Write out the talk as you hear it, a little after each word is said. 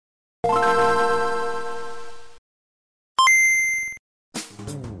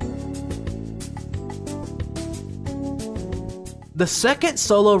The second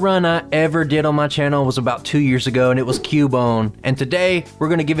solo run I ever did on my channel was about 2 years ago, and it was Cubone. And today, we're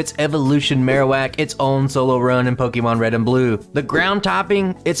going to give its evolution Marowak its own solo run in Pokemon Red and Blue. The ground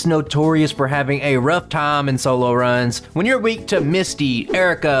typing, it's notorious for having a rough time in solo runs. When you're weak to Misty,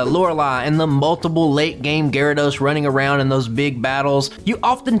 Erica, Lorelei, and the multiple late game Gyarados running around in those big battles, you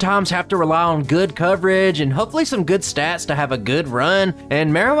oftentimes have to rely on good coverage and hopefully some good stats to have a good run.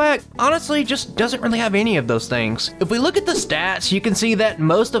 And Marowak, honestly, just doesn't really have any of those things. If we look at the stats, you can see that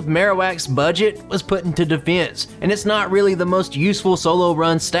most of Marowak's budget was put into defense, and it's not really the most useful solo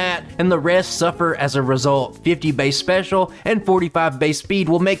run stat, and the rest suffer as a result. 50 base special and 45 base speed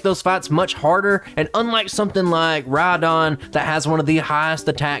will make those fights much harder, and unlike something like Rhydon that has one of the highest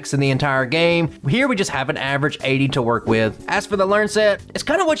attacks in the entire game, here we just have an average 80 to work with. As for the learn set, it's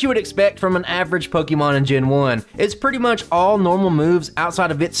kind of what you would expect from an average Pokemon in Gen 1. It's pretty much all normal moves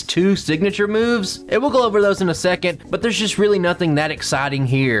outside of its 2 signature moves, and we'll go over those in a second, but there's just really nothing that exciting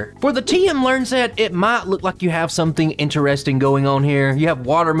here. For the TM learn set, it might look like you have something interesting going on here. You have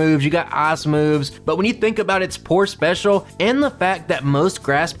water moves, you got ice moves, but when you think about its poor special and the fact that most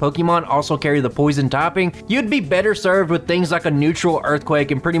grass Pokemon also carry the poison typing, you'd be better served with things like a neutral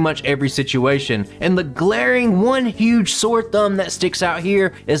earthquake in pretty much every situation. And the glaring one huge sore thumb that sticks out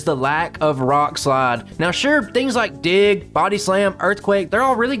here is the lack of rock slide. Now sure, things like dig, body slam, earthquake, they're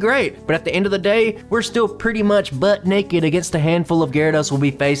all really great, but at the end of the day, we're still pretty much butt naked against a handful of Gyarados we'll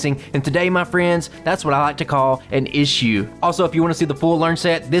be facing, and today, my friends, that's what I like to call an issue. Also, if you want to see the full learn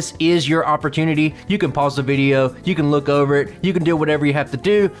set, this is your opportunity. You can pause the video, you can look over it, you can do whatever you have to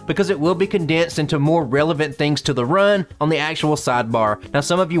do, because it will be condensed into more relevant things to the run on the actual sidebar. Now,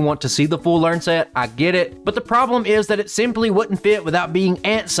 some of you want to see the full learn set, I get it, but the problem is that it simply wouldn't fit without being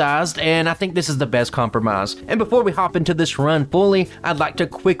ant-sized, and I think this is the best compromise. And before we hop into this run fully, I'd like to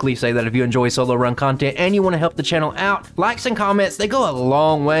quickly say that if you enjoy solo run content and you want to help the channel out, likes and comments, they go a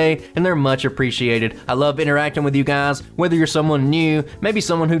long way and they're much appreciated. I love interacting with you guys, whether you're someone new, maybe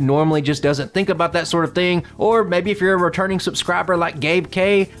someone who normally just doesn't think about that sort of thing, or maybe if you're a returning subscriber like Gabe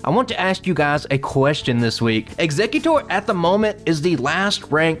K. I want to ask you guys a question this week. Executor at the moment is the last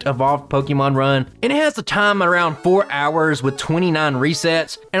ranked evolved Pokemon run, and it has a time around 4 hours with 29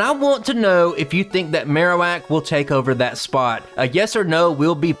 resets, and I want to know if you think that Marowak will take over that spot. A yes or no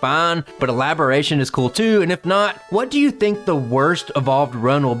will be fine, but elaboration is cool too, and if not, what do you think the worst evolved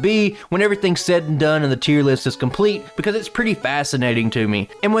run will be when everything's said and done and the tier list is complete, because it's pretty fascinating to me.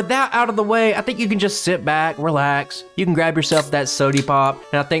 And with that out of the way, I think you can just sit back, relax, you can grab yourself that sody pop,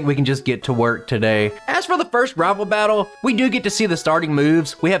 and I think we can just get to work today. As for the first rival battle, we do get to see the starting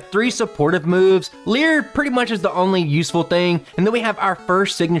moves. We have 3 supportive moves. Leer pretty much is the only useful thing, and then we have our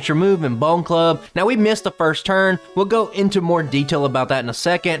first signature move in Bone Club. Now we missed the first turn, we'll go into more detail about that in a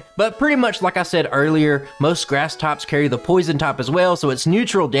second, but pretty much like I said earlier, most grass types carry the poison type as well, so it's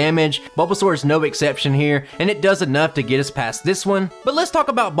neutral damage. Bulbasaur is no exception here, and it does enough to get us past this one. But let's talk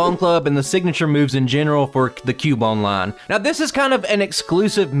about Bone Club and the signature moves in general for the Cubone line. Now this is kind of an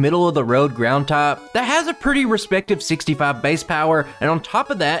exclusive middle of the road ground type that has a pretty respective 65 base power, and on top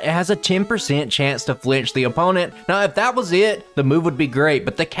of that, it has a 10% chance to flinch the opponent. Now if that was it, the move would be great,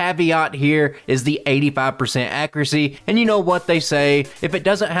 but the caveat here is the 85% accuracy, and you know what they say, if it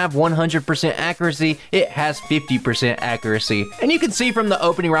doesn't have 100% accuracy, it has 50% accuracy. And you can see from the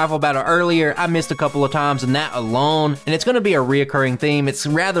opening rival battle earlier, I missed a couple of times in that alone, and it's going to be a reoccurring theme. It's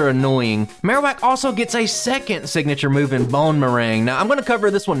rather annoying. Marowak also gets a second signature move in Bone Meringue. Now I'm going to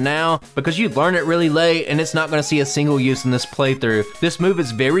cover this one now because you learn it really late and it's not going to see a single use in this playthrough. This move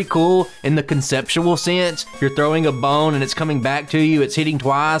is very cool in the conceptual sense. You're throwing a bone and it's coming back to you, it's hitting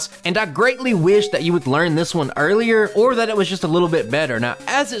twice, and I greatly wish that you would learn this one earlier or that it was just a little bit better. Now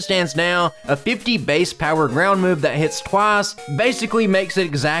as it stands now, a 50 base power ground move that hits twice basically makes it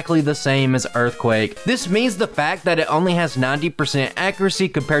exactly the same as Earthquake. This means the fact that it only has 90% accuracy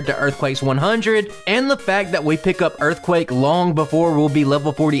compared to Earthquake's 100, and the fact that we pick up Earthquake long before we'll be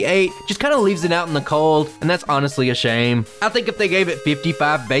level 48 just kind of leaves it out in the cold, and that's honestly a shame. I think if they gave it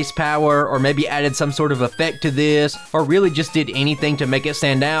 55 base power, or maybe added some sort of effect to this, or really just did anything to make it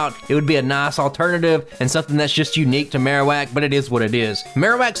stand out, it would be a nice alternative and something that's just unique to Marowak, but it is what it is.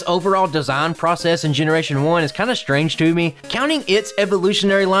 Marowak's overall design process in Generation 1 is kind of strange to me. Counting its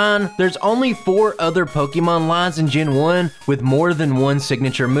evolutionary line, there's only 4 other Pokemon lines in Gen 1 with more than one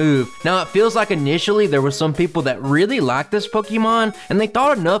signature move. Now, it feels like initially there were some people that really liked this Pokemon and they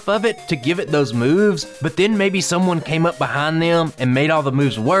thought enough of it to give it those moves, but then maybe someone came up behind them and made all the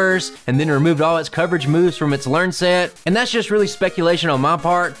moves worse and then removed all its coverage moves from its learn set. And that's just really speculation on my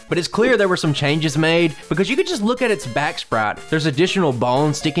part, but it's clear there were some changes made because you could just look at its back sprite. There's additional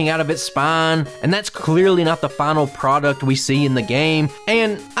bones sticking out of its spine, and that's clearly not the final product we see in the game.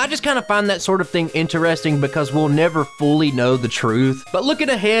 And I just kind of find that sort of thing interesting because we'll never fully know the truth. But looking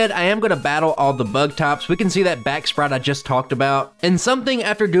ahead, I am going to battle all the bug types. We can see that back sprite I just talked about. And something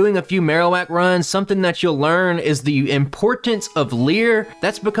after doing a few Marowak runs, something that you'll learn is the importance of Leer.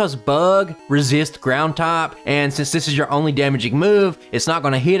 That's because bug resists ground type, and since this is your only damaging move, it's not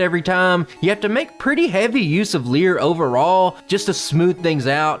going to hit every time. You have to make pretty heavy use of Leer overall just to smooth things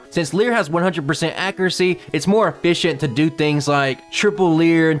out. Since Leer has 100% accuracy, it's more efficient to do things like triple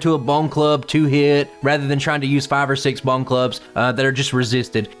Leer into a Bone Club 2-hit rather than trying to use 5 or 6 Bone Clubs that are just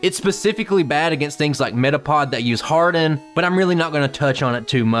resisted. It's specifically bad against things like Metapod that use Harden, but I'm really not going to touch on it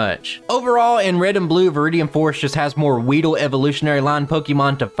too much. Overall, in Red and Blue, Viridian Forest just has more Weedle evolutionary line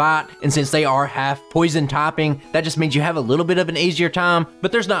Pokemon to fight, and since they are half poison typing, that just means you have a little bit of an easier time,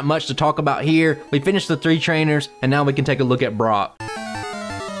 but there's not much to talk about here. We finished the 3 trainers, and now we can take a look at Brock.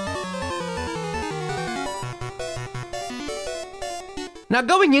 Now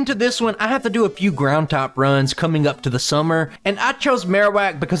going into this one, I have to do a few ground type runs coming up to the summer, and I chose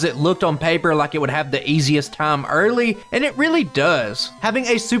Marowak because it looked on paper like it would have the easiest time early, and it really does. Having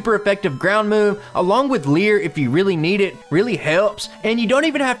a super effective ground move, along with Leer if you really need it, really helps, and you don't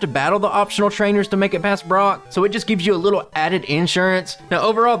even have to battle the optional trainers to make it past Brock, so it just gives you a little added insurance. Now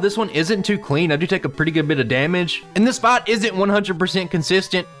overall, this one isn't too clean. I do take a pretty good bit of damage, and this fight isn't 100%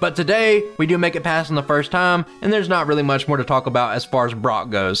 consistent, but today, we do make it past on the first time, and there's not really much more to talk about as far as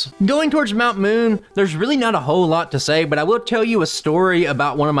Brock goes. Going towards Mount Moon, there's really not a whole lot to say, but I will tell you a story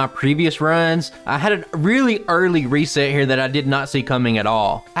about one of my previous runs. I had a really early reset here that I did not see coming at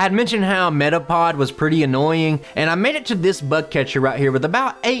all. I had mentioned how Metapod was pretty annoying, and I made it to this bug catcher right here with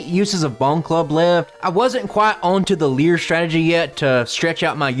about 8 uses of Bone Club left. I wasn't quite onto the Leer strategy yet to stretch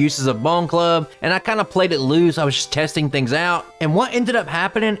out my uses of Bone Club, and I kind of played it loose. I was just testing things out, and what ended up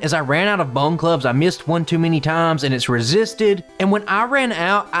happening is I ran out of Bone Clubs. I missed one too many times, and it's resisted, and when I ran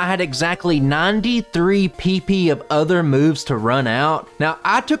out, I had exactly 93 PP of other moves to run out. Now,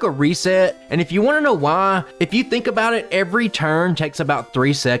 I took a reset, and if you want to know why, if you think about it, every turn takes about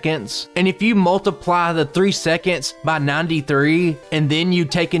 3 seconds, and if you multiply the 3 seconds by 93, and then you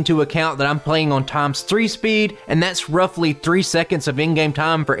take into account that I'm playing on ×3 speed, and that's roughly 3 seconds of in-game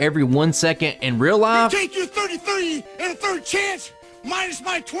time for every 1 second in real life. You take your 33 and a third chance, minus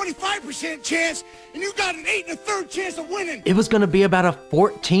my 25% chance, and you got an 8 1/3 chance of winning. It was gonna be about a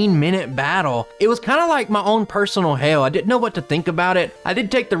 14-minute battle. It was kind of like my own personal hell. I didn't know what to think about it. I did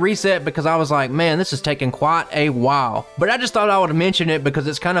take the reset because I was like, man, this is taking quite a while. But I just thought I would mention it because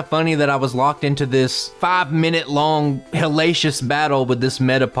it's kind of funny that I was locked into this 5-minute long hellacious battle with this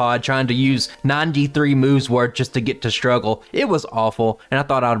Metapod trying to use 93 moves worth just to get to struggle. It was awful, and I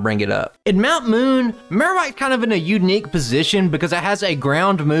thought I'd bring it up. In Mount Moon, Marowak's kind of in a unique position because it has a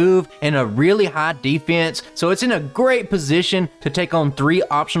ground move and a really high defense, so it's in a great position to take on 3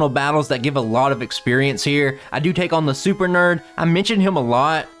 optional battles that give a lot of experience here. I do take on the Super Nerd. I mentioned him a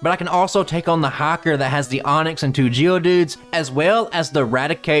lot, but I can also take on the Hiker that has the Onyx and 2 Geodudes, as well as the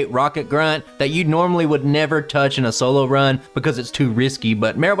Raticate Rocket Grunt that you normally would never touch in a solo run because it's too risky,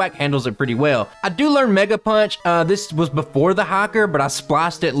 but Marowak handles it pretty well. I do learn Mega Punch. This was before the Hiker, but I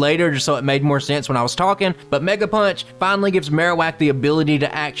spliced it later just so it made more sense when I was talking, but Mega Punch finally gives Marowak the ability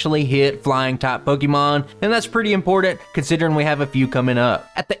to actually hit flying type Pokemon, and that's pretty important considering we have a few coming up.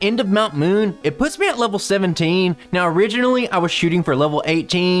 At the end of Mount Moon, it puts me at level 17. Now originally I was shooting for level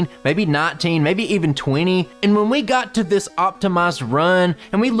 18, maybe 19, maybe even 20, and when we got to this optimized run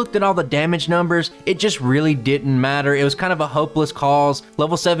and we looked at all the damage numbers, it just really didn't matter. It was kind of a hopeless cause.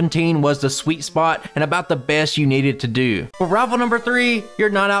 Level 17 was the sweet spot and about the best you needed to do. For rival number 3, you're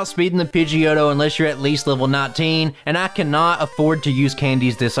not outspeeding the Pidgeotto unless you're at least level 19, and I cannot afford to use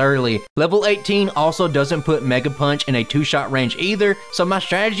candies this early. Level 18 also doesn't put Mega Punch in a 2-shot range either, so my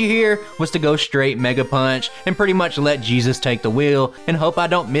strategy here was to go straight Mega Punch and pretty much let Jesus take the wheel and hope I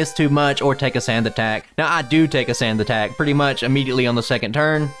don't miss too much or take a sand attack. Now I do take a sand attack pretty much immediately on the second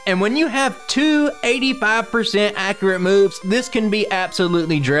turn, and when you have 2 85% accurate moves, this can be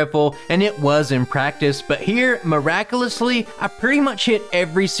absolutely dreadful, and it was in practice, but here, miraculously, I pretty much hit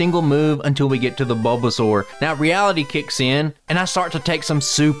every single move until we get to the Bulbasaur. Now reality kicks in, and I start to take some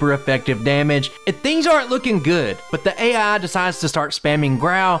super effective damage, and things aren't looking good. But the AI decides to start spamming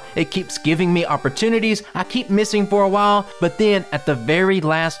growl. It keeps giving me opportunities. I keep missing for a while, but then at the very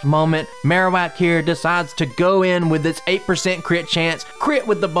last moment, Marowak here decides to go in with its 8% crit chance, crit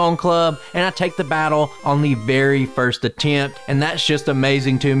with the Bone Club, and I take the battle on the very first attempt, and that's just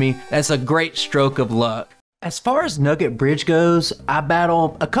amazing to me. That's a great stroke of luck. As far as Nugget Bridge goes, I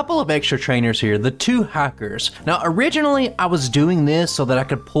battle a couple of extra trainers here, the 2 hikers. Now originally I was doing this so that I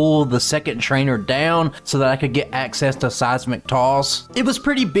could pull the second trainer down so that I could get access to Seismic Toss. It was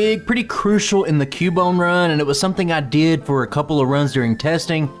pretty big, pretty crucial in the Cubone run, and it was something I did for a couple of runs during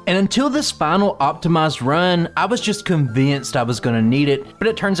testing. And until this final optimized run, I was just convinced I was gonna need it, but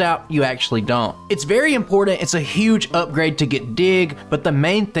it turns out you actually don't. It's very important, it's a huge upgrade to get Dig, but the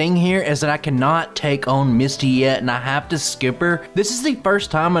main thing here is that I cannot take on Misty yet, and I have to skip her. This is the first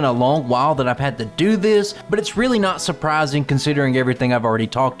time in a long while that I've had to do this, but it's really not surprising considering everything I've already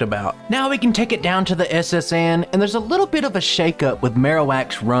talked about. Now we can take it down to the SSN, and there's a little bit of a shakeup with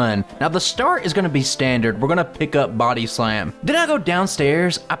Marowak's run. Now the start is going to be standard. We're going to pick up Body Slam. Then I go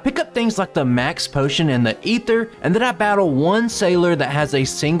downstairs, I pick up things like the Max Potion and the Ether, and then I battle one Sailor that has a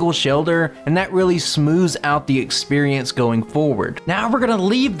single Shelter, and that really smooths out the experience going forward. Now we're going to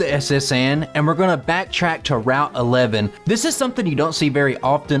leave the SSN, and we're going to backtrack to Route 11. This is something you don't see very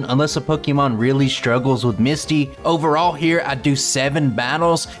often unless a Pokemon really struggles with Misty. Overall here I do 7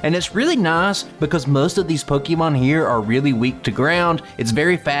 battles, and it's really nice because most of these Pokemon here are really weak to ground. It's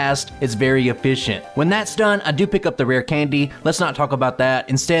very fast, it's very efficient. When that's done, I do pick up the rare candy. Let's not talk about that.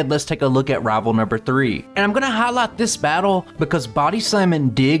 Instead, let's take a look at rival number 3. And I'm gonna highlight this battle because Body Slam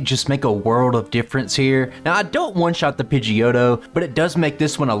and Dig just make a world of difference here. Now I don't one-shot the Pidgeotto, but it does make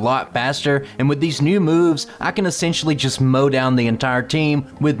this one a lot faster, and with these new moves, I can essentially just mow down the entire team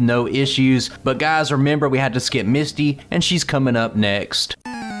with no issues. But guys, remember we had to skip Misty, and she's coming up next.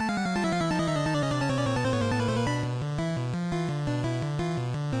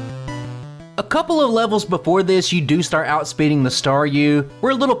 A couple of levels before this, you do start outspeeding the Staryu.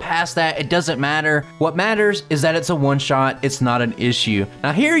 We're a little past that, it doesn't matter. What matters is that it's a one-shot, it's not an issue.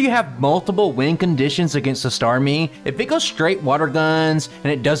 Now here you have multiple win conditions against the Starmie. If it goes straight water guns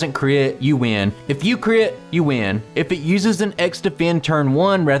and it doesn't crit, you win. If you crit, you win. If it uses an X defend turn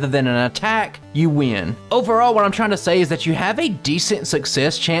 1 rather than an attack, you win. Overall, what I'm trying to say is that you have a decent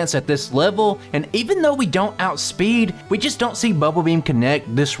success chance at this level, and even though we don't outspeed, we just don't see Bubble Beam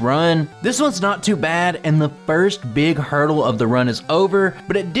connect this run. This one's not too bad, and the first big hurdle of the run is over,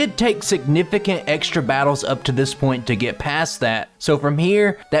 but it did take significant extra battles up to this point to get past that. So from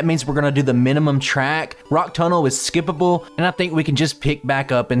here, that means we're gonna do the minimum track. Rock Tunnel is skippable, and I think we can just pick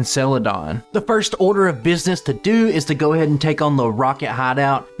back up in Celadon. The first order of business to do is to go ahead and take on the Rocket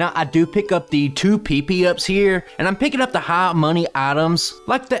Hideout. Now I do pick up the 2 PP ups here, and I'm picking up the high money items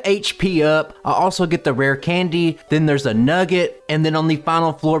like the HP up. I also get the rare candy, then there's a nugget, and then on the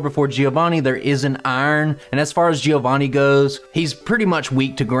final floor before Giovanni there is an iron. And as far as Giovanni goes, he's pretty much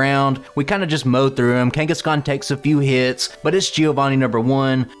weak to ground. We kind of just mow through him. Kangaskhan takes a few hits, but it's Giovanni number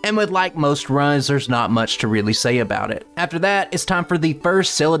 1, and with like most runs, there's not much to really say about it. After that, it's time for the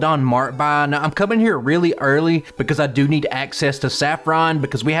first Celadon Mart buy. Now I'm coming here really early because I do need access to Saffron,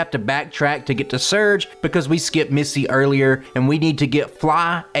 because we have to backtrack to get to Surge because we skipped Missy earlier, and we need to get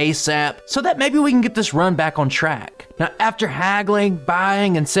Fly ASAP so that maybe we can get this run back on track. Now after haggling,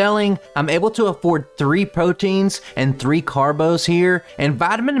 buying, and selling, I'm able to afford 3 proteins and 3 carbos here, and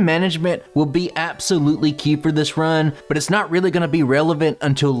vitamin management will be absolutely key for this run, but it's not really going to be relevant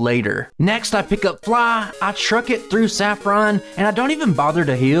until later. Next I pick up Fly, I truck it through Saffron, and I don't even bother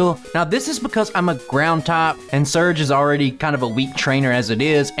to heal. Now this is because I'm a ground type, and Surge is already kind of a weak trainer as it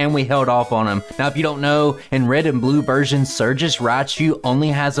is, and we held off on him. Now if you don't know, in red and blue versions, Surge's Raichu only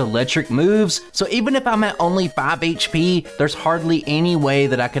has electric moves, so even if I'm at only 5 HP, there's hardly any way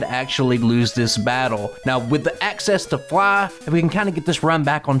that I could actually lose this battle. Now with the access to Fly, we can kind of get this run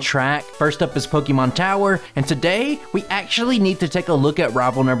back on track. First up is Pokemon Tower, and today we actually need to take a look at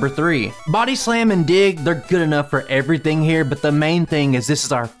rival number 3. Body Slam and Dig, they're good enough for everything here, but the main thing is this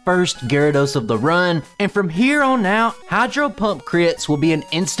is our first Gyarados of the run, and from here on out, Hydro Pump crits will be an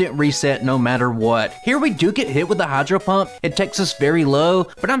instant reset no matter what. Here we do get hit with the Hydro Pump, it takes us very low,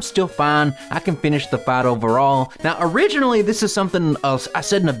 but I'm still fine. I can finish the fight overall. Now originally, this is something else I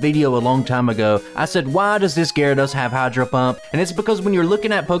said in a video a long time ago. I said, why does this Gyarados have Hydro Pump? And it's because when you're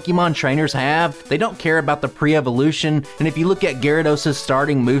looking at Pokemon trainers they don't care about the pre-evolution. And if you look at Gyarados'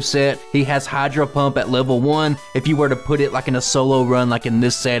 starting moveset, he has Hydro Pump at level 1 if you were to put it like in a solo run, like in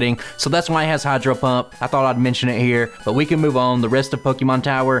this setting. So that's why he has Hydro Pump. I thought I'd mention it here, but we can move on. The rest of Pokemon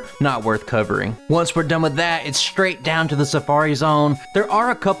Tower, not worth covering. Once we're done with that, it's straight down to the Safari Zone. There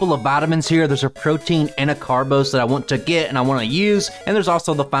are a couple of vitamins here. There's a protein and a Carbos that I want to get and I want to use, and there's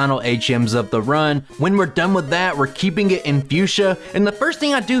also the final HMs of the run. When we're done with that, we're keeping it in Fuchsia, and the first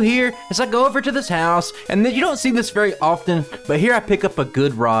thing I do here is I go over to this house, and then you don't see this very often, but here I pick up a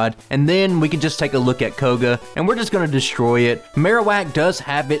good rod, and then we can just take a look at Koga, and we're just going to destroy it. Marowak does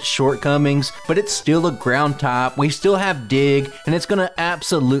have its shortcomings, but it's still a ground type. We still have Dig, and it's going to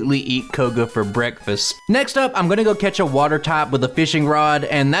absolutely eat Koga for breakfast. Next up, I'm going to go catch a water type with a fishing rod,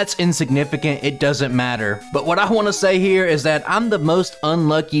 and that's insignificant. It doesn't matter. But what I want to say here is that I'm the most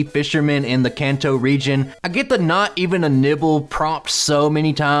unlucky fisherman in the Kanto region. I get the not even a nibble prompt so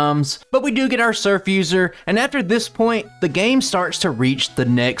many times, but we do get our surf user, and after this point, the game starts to reach the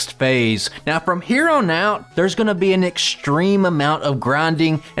next phase. Now from here on out, there's going to be an extreme amount of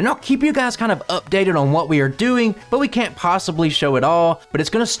grinding, and I'll keep you guys kind of updated on what we are doing, but we can't possibly show it all. But it's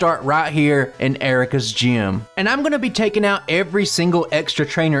going to start right here in Erica's gym, and I'm going to be taking out every single extra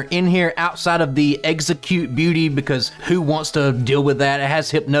trainer in here outside of the Execute Beauty, because who wants to deal with that? It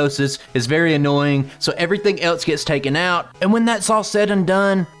has hypnosis, it's very annoying, so everything else gets taken out. And when that's all said and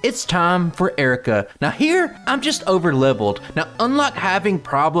done, it's time for Erica. Now here, I'm just over leveled. Now unlike having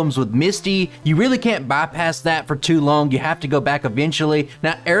problems with Misty, you really can't bypass that for too long. You have to go back eventually.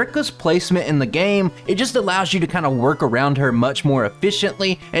 Now Erica's placement in the game, it just allows you to kind of work around her much more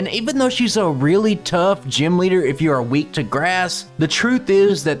efficiently, and even though she's a really tough gym leader if you are weak to grass, the truth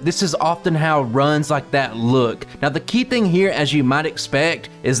is that this is often how runs like that look. Now the key thing here, as you might expect,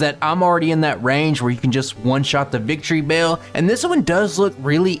 is that I'm already in that range where you can just one-shot the victory bell, and this one does look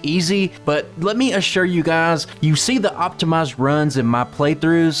really easy, but let me assure you guys, you see the optimized runs in my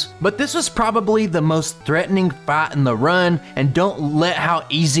playthroughs, but this was probably the most threatening fight in the run, and don't let how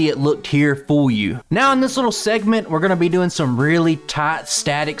easy it looked here fool you. Now in this little segment, we're going to be doing some really tight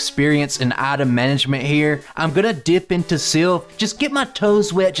stat experience and item management here. I'm going to dip into Sylph, just get my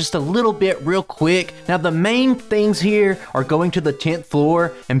toes wet just a little bit real quick. Now the main things here are going to the 10th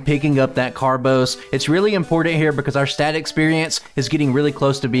floor and picking up that Carbos. It's really important here because our stat experience is getting really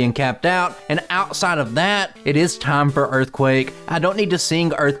close to being capped out, and outside of that, it is time for Earthquake. I don't need to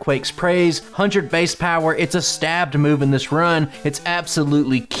sing Earthquake's praise. 100 base power, it's a stabbed move in this run. It's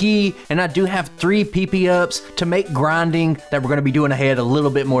absolutely key, and I do have 3 PP ups to make grinding that we're going to be doing ahead a little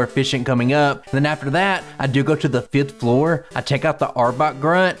bit more efficient coming up. And then after that, I do go to the 5th floor, I take out the Arbok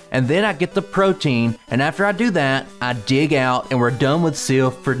Grunt, and then I get the protein, and after I do that, I dig out, and we're done with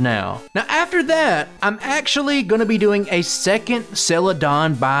Sylph for now. Now after that, I'm actually going to be doing a second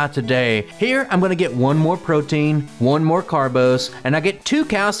Celadon buy today. Here, I'm going to get 1 more protein, 1 more Carbos, and I get 2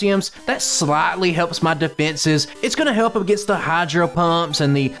 calciums. That slightly helps my defenses. It's going to help against the Hydro Pumps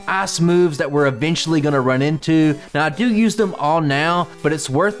and the ice moves that we're eventually going to run into. Now I do use them all now, but it's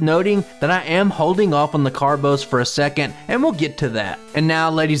worth noting that I am holding off on the Carbos for a second, and we'll get to that. And now,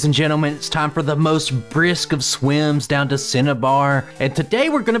 ladies and gentlemen, it's time for the most brisk of swims down to Cinnabar, and today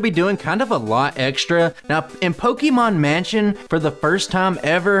we're going to be doing kind of a lot extra. Now in Pokemon Mansion, for the first time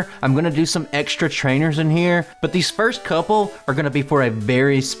ever, I'm going to do some extra trainers in here, but these first couple are going to be for a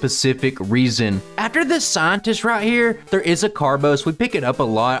very specific reason. After this scientist right here, there is a Carbos. We pick it up a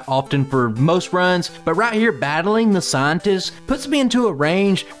lot, often for most runs, but right here, battling the scientist puts me into a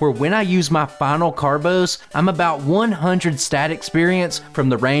range where when I use my final Carbos, I'm about 100 stat experience from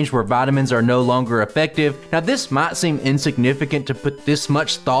the range where vitamins are no longer effective. Now this might seem insignificant to put this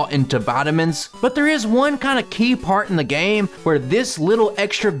much thought into vitamins, but there is one kind of key part in the game where this little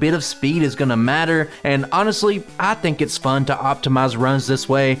extra bit of speed is going to matter, and honestly, I think it's fun to optimize runs this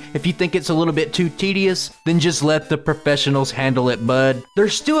way. If you think it's a little bit too tedious, then just let the professionals handle it, bud.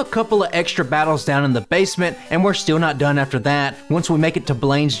 There's still a couple of extra battles down in the basement, and we're still not done after that. Once we make it to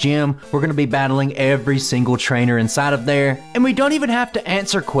Blaine's gym, we're going to be battling every single trainer inside of there, and we don't even have to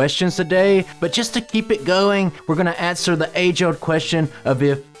answer questions today, but just to keep it going, we're going to answer the age-old question of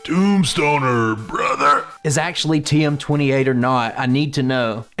if Tombstoner, brother. is actually TM28 or not. I need to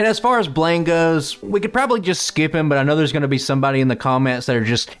know. And as far as Blaine goes, we could probably just skip him, but I know there's going to be somebody in the comments that are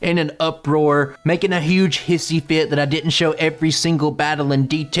just in an uproar, making a huge hissy fit that I didn't show every single battle in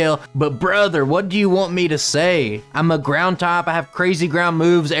detail. But brother, what do you want me to say? I'm a ground type, I have crazy ground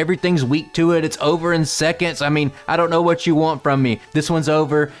moves, everything's weak to it, it's over in seconds. I mean, I don't know what you want from me. This one's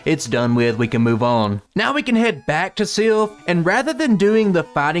over, it's done with, we can move on. Now we can head back to Sylph, and rather than doing the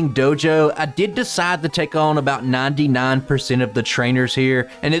fighting dojo, I did decide to take on about 99% of the trainers here,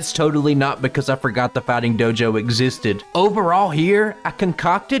 and it's totally not because I forgot the fighting dojo existed. Overall here, I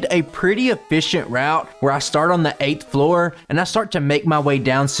concocted a pretty efficient route where I start on the 8th floor, and I start to make my way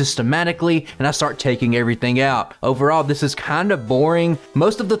down systematically, and I start taking everything out. Overall, this is kind of boring.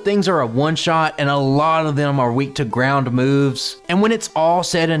 Most of the things are a one-shot, and a lot of them are weak to ground moves. And when it's all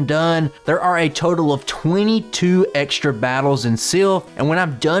said and done, there are a total of 22 extra battles in Sylph, and when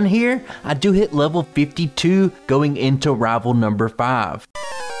I'm done here, I do hit level 52 going into rival number 5.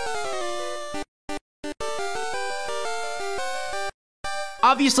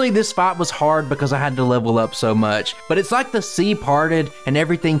 Obviously, this fight was hard because I had to level up so much, but it's like the sea parted and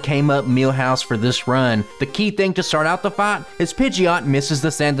everything came up Millhouse for this run. The key thing to start out the fight is Pidgeot misses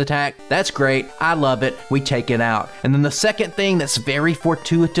the sand attack. That's great, I love it, we take it out. And then the second thing that's very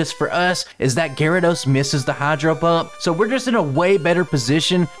fortuitous for us is that Gyarados misses the Hydro Pump, so we're just in a way better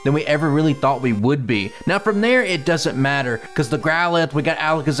position than we ever really thought we would be. Now from there, it doesn't matter, because the Growlithe, we got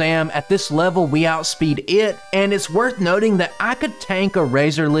Alakazam, at this level we outspeed it, and it's worth noting that I could tank a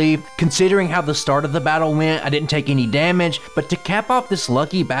Razor Leaf. Considering how the start of the battle went, I didn't take any damage, but to cap off this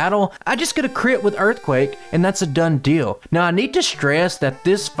lucky battle, I just get a crit with Earthquake, and that's a done deal. Now I need to stress that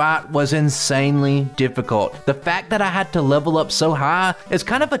this fight was insanely difficult. The fact that I had to level up so high is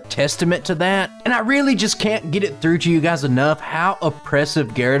kind of a testament to that, and I really just can't get it through to you guys enough how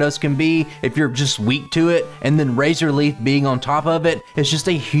oppressive Gyarados can be if you're just weak to it, and then Razor Leaf being on top of it is just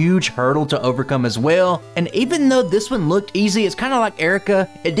a huge hurdle to overcome as well. And even though this one looked easy, it's kind of like Erica,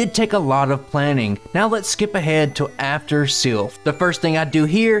 it did take a lot of planning. Now let's skip ahead to after Sylph. The first thing I do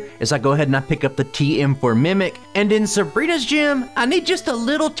here is I go ahead and I pick up the TM for Mimic, and in Sabrina's gym, I need just a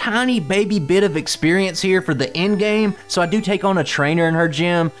little tiny baby bit of experience here for the end game, so I do take on a trainer in her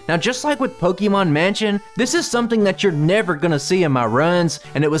gym. Now just like with Pokemon Mansion, this is something that you're never gonna see in my runs,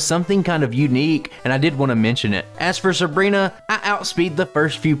 and it was something kind of unique, and I did want to mention it. As for Sabrina, I outspeed the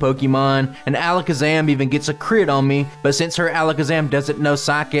first few Pokemon, and Alakazam even gets a crit on me, but since her Alakazam doesn't know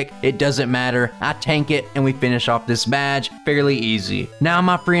Psychic, it doesn't matter. I tank it and we finish off this badge fairly easy. Now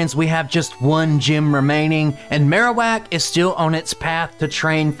my friends, we have just one gym remaining, and Marowak is still on its path to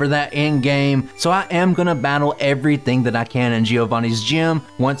train for that end game, so I am gonna battle everything that I can in Giovanni's gym.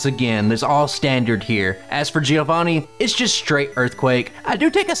 Once again, there's all standard here. As for Giovanni, it's just straight Earthquake. I do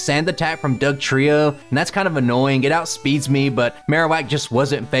take a sand attack from Doug Trio, and that's kind of annoying. It outspeeds me, but Marowak just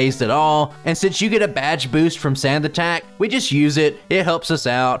wasn't phased at all, and since you get a badge boost from sand attack, we just use it. It helps us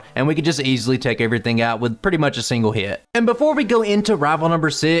out, and we can just easily take everything out with pretty much a single hit. And before we go into rival number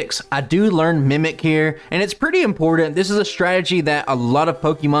 6, I do learn Mimic here, and it's pretty important. This is a strategy that a lot of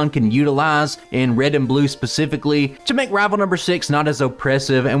Pokemon can utilize, in Red and Blue specifically, to make rival number 6 not as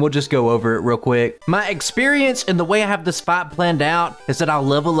oppressive, and we'll just go over it real quick. My experience and the way I have this fight planned out is that I'll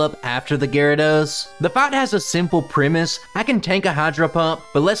level up after the Gyarados. The fight has a simple premise. I can tank a Hydro Pump,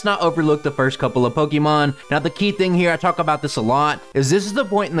 but let's not overlook the first couple of Pokemon. Now the key thing here, I talk about this a lot, is this is the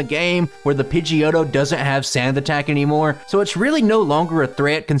point in the game where the Pidgeotto doesn't have sand attack anymore, so it's really no longer a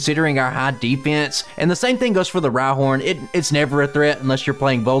threat considering our high defense. And the same thing goes for the Rhyhorn. It's never a threat unless you're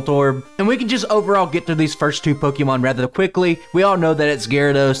playing Voltorb. And we can just overall get through these first two Pokemon rather quickly. We all know that it's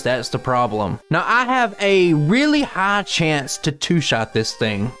Gyarados, that's the problem. Now I have a really high chance to two-shot this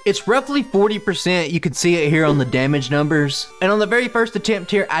thing. It's roughly 40%, you can see it here on the damage numbers. And on the very first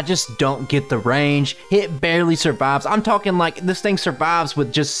attempt here, I just don't get the range. It barely survives. I'm talking like this thing survives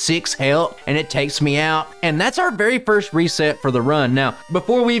with just 6 health and it takes me out. And that's our very first reset for the run. Now,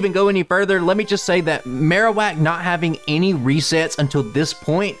 before we even go any further, let me just say that Marowak not having any resets until this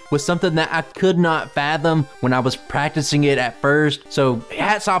point was something that I could not fathom when I was practicing it at first. So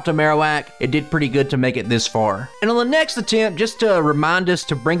hats off to Marowak, it did pretty good to make it this far. And on the next attempt, just to remind us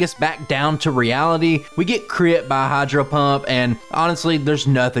to bring us back down to reality, we get crit by Hydro Pump, and honestly, there's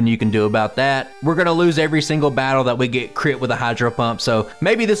nothing you can do about that. We're gonna lose every single battle that we get crit with a Hydro Hydro Pump, so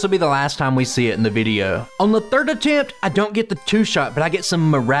maybe this will be the last time we see it in the video. On the third attempt, I don't get the 2-shot, but I get some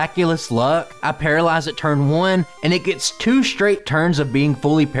miraculous luck. I paralyze at turn 1, and it gets 2 straight turns of being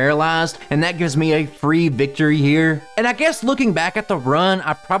fully paralyzed, and that gives me a free victory here. And I guess looking back at the run,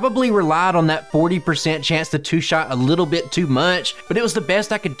 I probably relied on that 40% chance to 2-shot a little bit too much, but it was the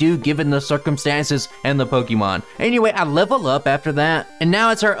best I could do given the circumstances and the Pokemon. Anyway, I level up after that, and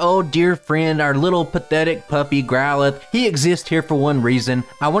now it's our old dear friend, our little pathetic puppy Growlithe. He exists here for one reason.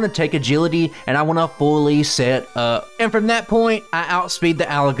 I want to take agility, and I want to fully set up. And from that point, I outspeed the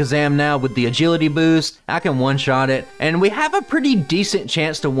Alakazam now with the agility boost. I can one-shot it, and we have a pretty decent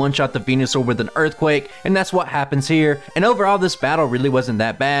chance to one-shot the Venusaur with an Earthquake, and that's what happens here. And overall, this battle really wasn't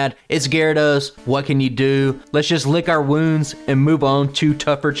that bad. It's Gyarados. What can you do? Let's just lick our wounds and move on to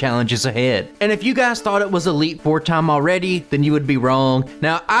tougher challenges ahead. And if you guys thought it was Elite Four time already, then you would be wrong.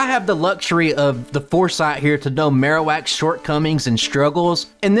 Now, I have the luxury of the foresight here to know Marowak's shortcomings and struggles,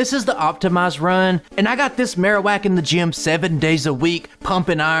 and this is the optimized run, and I got this Marowak in the gym 7 days a week,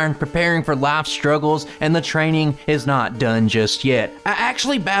 pumping iron, preparing for life struggles, and the training is not done just yet. I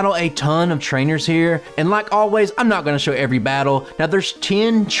actually battle a ton of trainers here, and like always, I'm not going to show every battle. Now, there's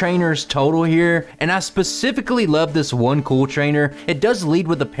 10 trainers total here, and I specifically love this one cool trainer. It does lead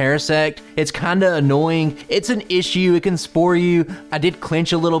with a Parasect. It's kind of annoying. It's an issue. It can spore you. I did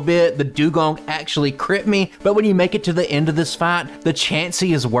clinch a little bit. The Dugong actually crit me, but when you make it to the end of this fight, the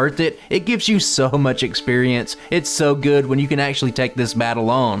Chansey is worth it. It gives you so much experience. It's so good when you can actually take this battle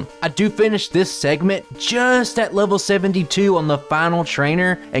on. I do finish this segment just at level 72 on the final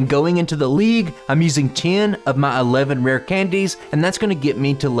trainer, and going into the league, I'm using 10 of my 11 rare candies, and that's going to get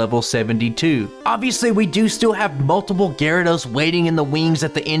me to level 72. Obviously, we do still have multiple Gyarados waiting in the wings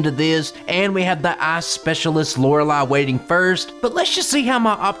at the end of this, and we have the Ice Specialist Lorelei waiting first, but let's just see how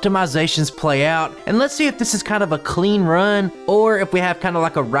my optimizations play out, and let's see if this is kind of a clean run, or if we have kind of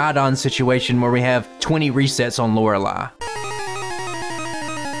like a ride-on situation where we have 20 resets on Lorelei.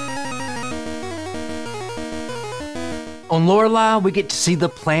 On Lorelei, we get to see the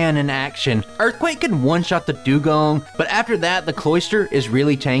plan in action. Earthquake can one-shot the Dugong, but after that, the Cloyster is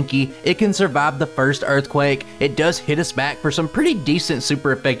really tanky. It can survive the first Earthquake. It does hit us back for some pretty decent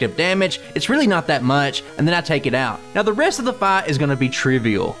super effective damage. It's really not that much, and then I take it out. Now, the rest of the fight is going to be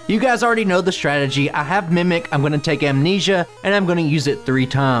trivial. You guys already know the strategy. I have Mimic, I'm going to take Amnesia, and I'm going to use it 3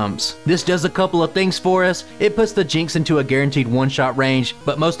 times. This does a couple of things for us. It puts the Jinx into a guaranteed one-shot range,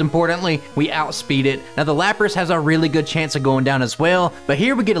 but most importantly, we outspeed it. Now, the Lapras has a really good chance of going down as well, but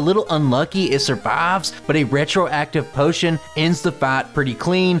here we get a little unlucky. It survives, but a retroactive potion ends the fight pretty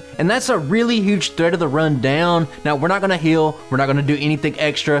clean, and that's a really huge threat of the run down. Now, we're not going to heal, we're not going to do anything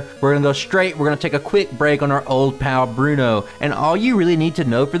extra, we're going to go straight, we're going to take a quick break on our old pal Bruno, and all you really need to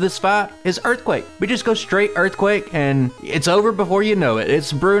know for this fight is Earthquake. We just go straight Earthquake, and it's over before you know it.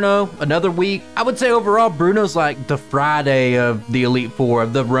 It's Bruno, another week. I would say overall, Bruno's like the Friday of the Elite Four,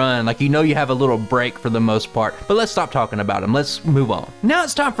 of the run. Like, you know, you have a little break for the most part, but let's stop talking about him. Let's move on. Now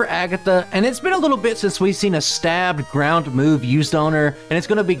it's time for Agatha, and it's been a little bit since we've seen a stabbed ground move used on her, and it's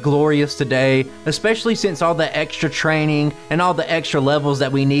going to be glorious today, especially since all the extra training and all the extra levels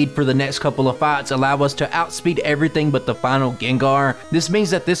that we need for the next couple of fights allow us to outspeed everything but the final Gengar. This means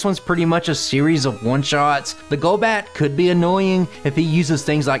that this one's pretty much a series of one-shots. The Golbat could be annoying if he uses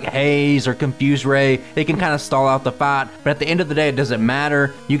things like Haze or Confuse Ray. It can kind of stall out the fight, but at the end of the day, it doesn't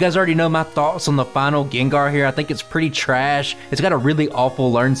matter. You guys already know my thoughts on the final Gengar here. I think it's pretty trash. It's got a really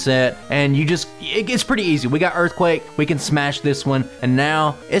awful learn set, and it's pretty easy. We got Earthquake, we can smash this one, and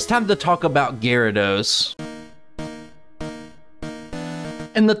now it's time to talk about Gyarados.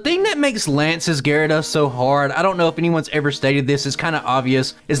 And the thing that makes Lance's Gyarados so hard, I don't know if anyone's ever stated this, it's kind of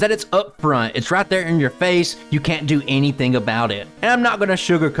obvious, is that it's up front. It's right there in your face. You can't do anything about it. And I'm not going to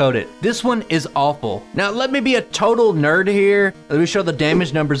sugarcoat it. This one is awful. Now, let me be a total nerd here. Let me show the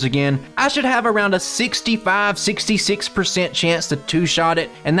damage numbers again. I should have around a 65-66% chance to two-shot it,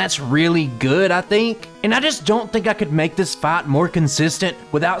 and that's really good, I think. And I just don't think I could make this fight more consistent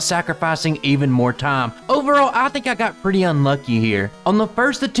without sacrificing even more time. Overall, I think I got pretty unlucky here. On the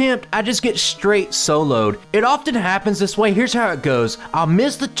first attempt, I just get straight soloed. It often happens this way. Here's how it goes. I'll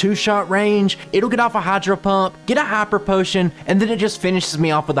miss the two-shot range, it'll get off a Hydro Pump, get a Hyper Potion, and then it just finishes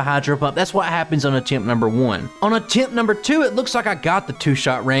me off with a Hydro Pump. That's what happens on attempt number 1. On attempt number 2, it looks like I got the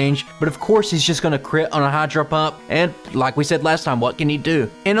two-shot range, but of course he's just gonna crit on a Hydro Pump, and like we said last time, what can he do?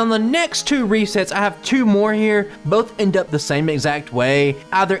 And on the next 2 resets, I have 2 more here. Both end up the same exact way.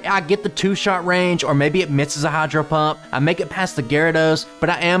 Either I get the two-shot range, or maybe it misses a Hydro Pump. I make it past the Gyarados, but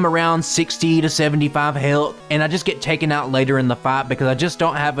I am around 60 to 75 health, and I just get taken out later in the fight because I just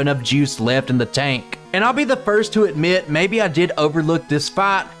don't have enough juice left in the tank. And I'll be the first to admit, maybe I did overlook this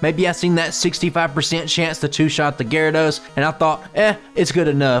fight. Maybe I seen that 65% chance to two-shot the Gyarados, and I thought, it's good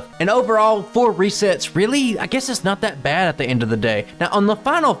enough. And overall, 4 resets, really, I guess it's not that bad at the end of the day. Now, on the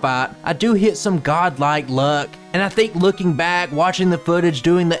final fight, I do hit some godlike luck. And I think looking back, watching the footage,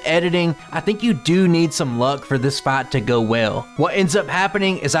 doing the editing, I think you do need some luck for this fight to go well. What ends up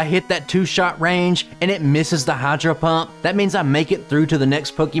happening is I hit that 2-shot range and it misses the Hydro Pump. That means I make it through to the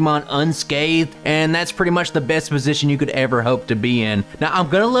next Pokemon unscathed, and that's pretty much the best position you could ever hope to be in. Now I'm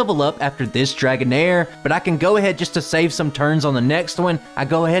gonna level up after this Dragonair, but I can go ahead just to save some turns on the next one. I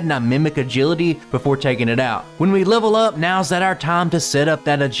go ahead and I mimic agility before taking it out. When we level up, now's that our time to set up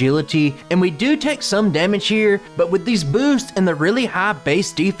that agility, and we do take some damage here. But with these boosts and the really high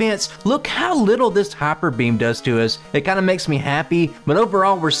base defense, look how little this Hyper Beam does to us. It kind of makes me happy, but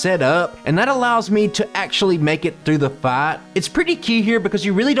overall we're set up, and that allows me to actually make it through the fight. It's pretty key here because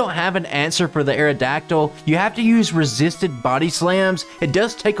you really don't have an answer for the Aerodactyl. You have to use resisted body slams. It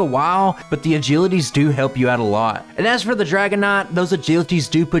does take a while, but the agilities do help you out a lot. And as for the Dragonite, those agilities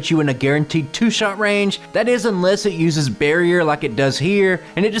do put you in a guaranteed 2-shot range. That is unless it uses barrier like it does here,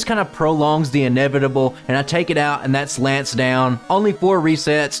 and it just kind of prolongs the inevitable, and I take it out, and that's Lance down. Only 4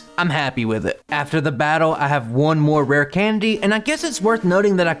 resets. I'm happy with it. After the battle, I have 1 more rare candy, and I guess it's worth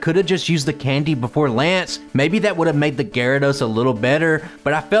noting that I could have just used the candy before Lance. Maybe that would have made the Gyarados a little better,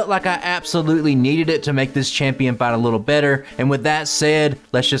 but I felt like I absolutely needed it to make this champion fight a little better. And with that said,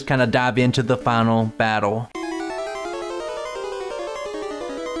 let's just kind of dive into the final battle.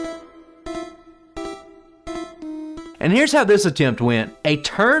 And here's how this attempt went. A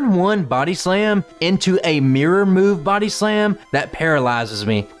turn 1 body slam into a mirror move body slam that paralyzes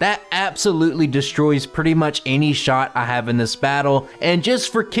me. That absolutely destroys pretty much any shot I have in this battle. And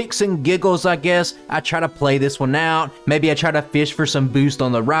just for kicks and giggles, I guess, I try to play this one out. Maybe I try to fish for some boost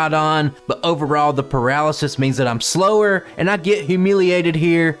on the Rhydon, but overall the paralysis means that I'm slower and I get humiliated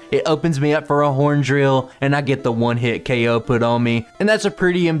here. It opens me up for a Horn Drill and I get the 1-hit KO put on me. And that's a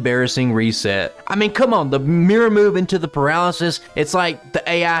pretty embarrassing reset. I mean, come on, the mirror move into the paralysis, it's like the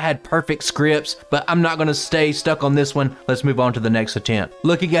AI had perfect scripts, but I'm not gonna stay stuck on this one. Let's move on to the next attempt.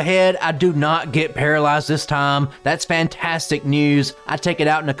 Looking ahead, I do not get paralyzed this time. That's fantastic news. I take it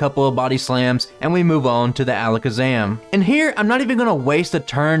out in a couple of body slams, and we move on to the Alakazam. And here, I'm not even gonna waste a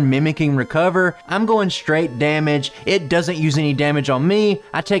turn mimicking recover. I'm going straight damage. It doesn't use any damage on me.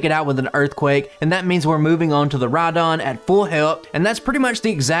 I take it out with an Earthquake, and that means we're moving on to the Rhydon at full health, and that's pretty much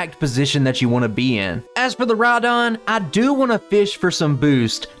the exact position that you want to be in. As for the Rhydon, I do want to fish for some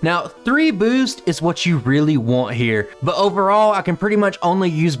boost. Now, 3 boost is what you really want here, but overall, I can pretty much only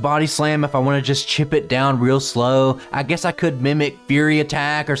use Body Slam if I want to just chip it down real slow. I guess I could mimic Fury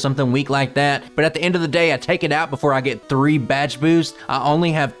Attack or something weak like that, but at the end of the day, I take it out before I get 3 badge boosts. I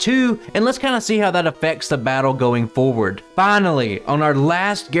only have 2, and let's kind of see how that affects the battle going forward. Finally, on our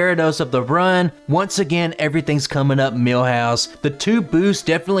last Gyarados of the run, once again, everything's coming up Millhouse. The 2 boosts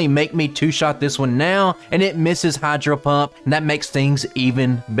definitely make me 2-shot this one now, and it misses Hydro Pump, and that makes things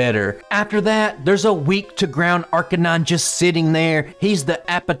even better. After that, there's a weak to ground Arcanine just sitting there. He's the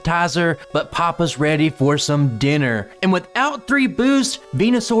appetizer, but Papa's ready for some dinner. And without 3 boosts,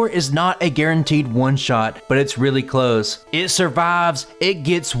 Venusaur is not a guaranteed 1-shot, but it's really close. It survives, it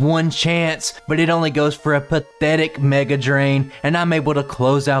gets 1 chance, but it only goes for a pathetic Mega Drain, and I'm able to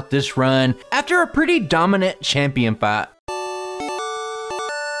close out this run after a pretty dominant champion fight.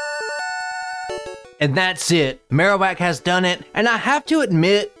 And that's it. Marowak has done it, and I have to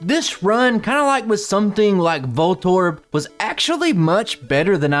admit, this run, kind of like with something like Voltorb, was actually much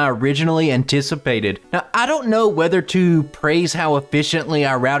better than I originally anticipated. Now, I don't know whether to praise how efficiently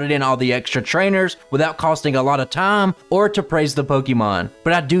I routed in all the extra trainers without costing a lot of time, or to praise the Pokemon.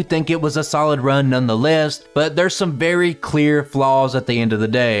 But I do think it was a solid run nonetheless, but there's some very clear flaws at the end of the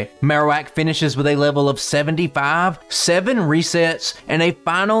day. Marowak finishes with a level of 75, 7 resets, and a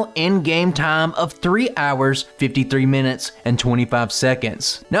final in-game time of 3 hours, 53 minutes, and 25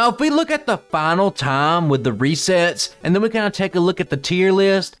 seconds. Now, if we look at the final time with the resets, and then we kind of take a look at the tier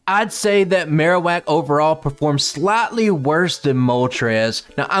list, I'd say that Marowak overall performed slightly worse than Moltres.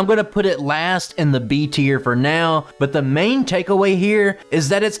 Now, I'm going to put it last in the B tier for now, but the main takeaway here is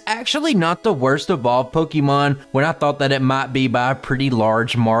that it's actually not the worst evolved Pokemon when I thought that it might be by a pretty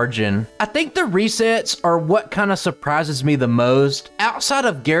large margin. I think the resets are what kind of surprises me the most. Outside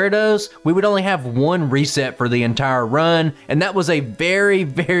of Gyarados, we would only have one reset for the entire run, and that was a very,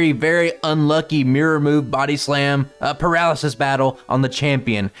 very, very unlucky mirror move body slam paralysis battle on the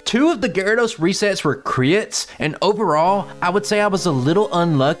champion. 2 of the Gyarados resets were crits, and overall, I would say I was a little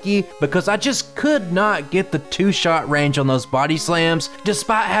unlucky because I just could not get the 2-shot range on those body slams,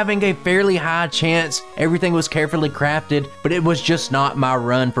 despite having a fairly high chance. Everything was carefully crafted, but it was just not my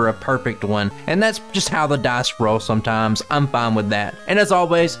run for a perfect one, and that's just how the dice roll sometimes. I'm fine with that. And as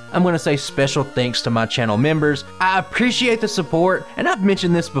always, I'm going to say special thanks to my channel members. I appreciate the support, and I've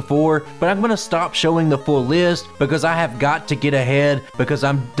mentioned this before, but I'm going to stop showing the full list because I have got to get ahead because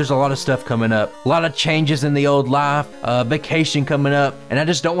there's a lot of stuff coming up. A lot of changes in the old life, vacation coming up, and I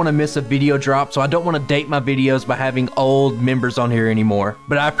just don't want to miss a video drop, so I don't want to date my videos by having old members on here anymore.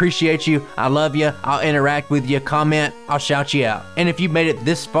 But I appreciate you. I love you. I'll interact with you. Comment. I'll shout you out. And if you made it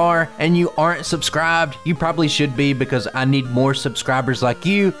this far and you aren't subscribed, you probably should be, because I need more subscribers like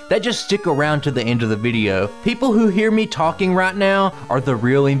you that just stick around to the end of the video. People who hear me talking right now are the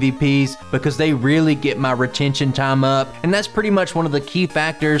real MVPs because they really get my retention time up, and that's pretty much one of the key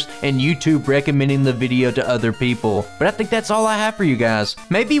factors in YouTube recommending the video to other people. But I think that's all I have for you guys.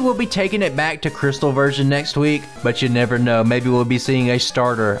 Maybe we'll be taking it back to Crystal version next week, but you never know. Maybe we'll be seeing a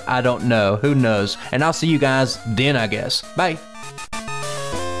starter. I don't know. Who knows? And I'll see you guys then, I guess. Bye.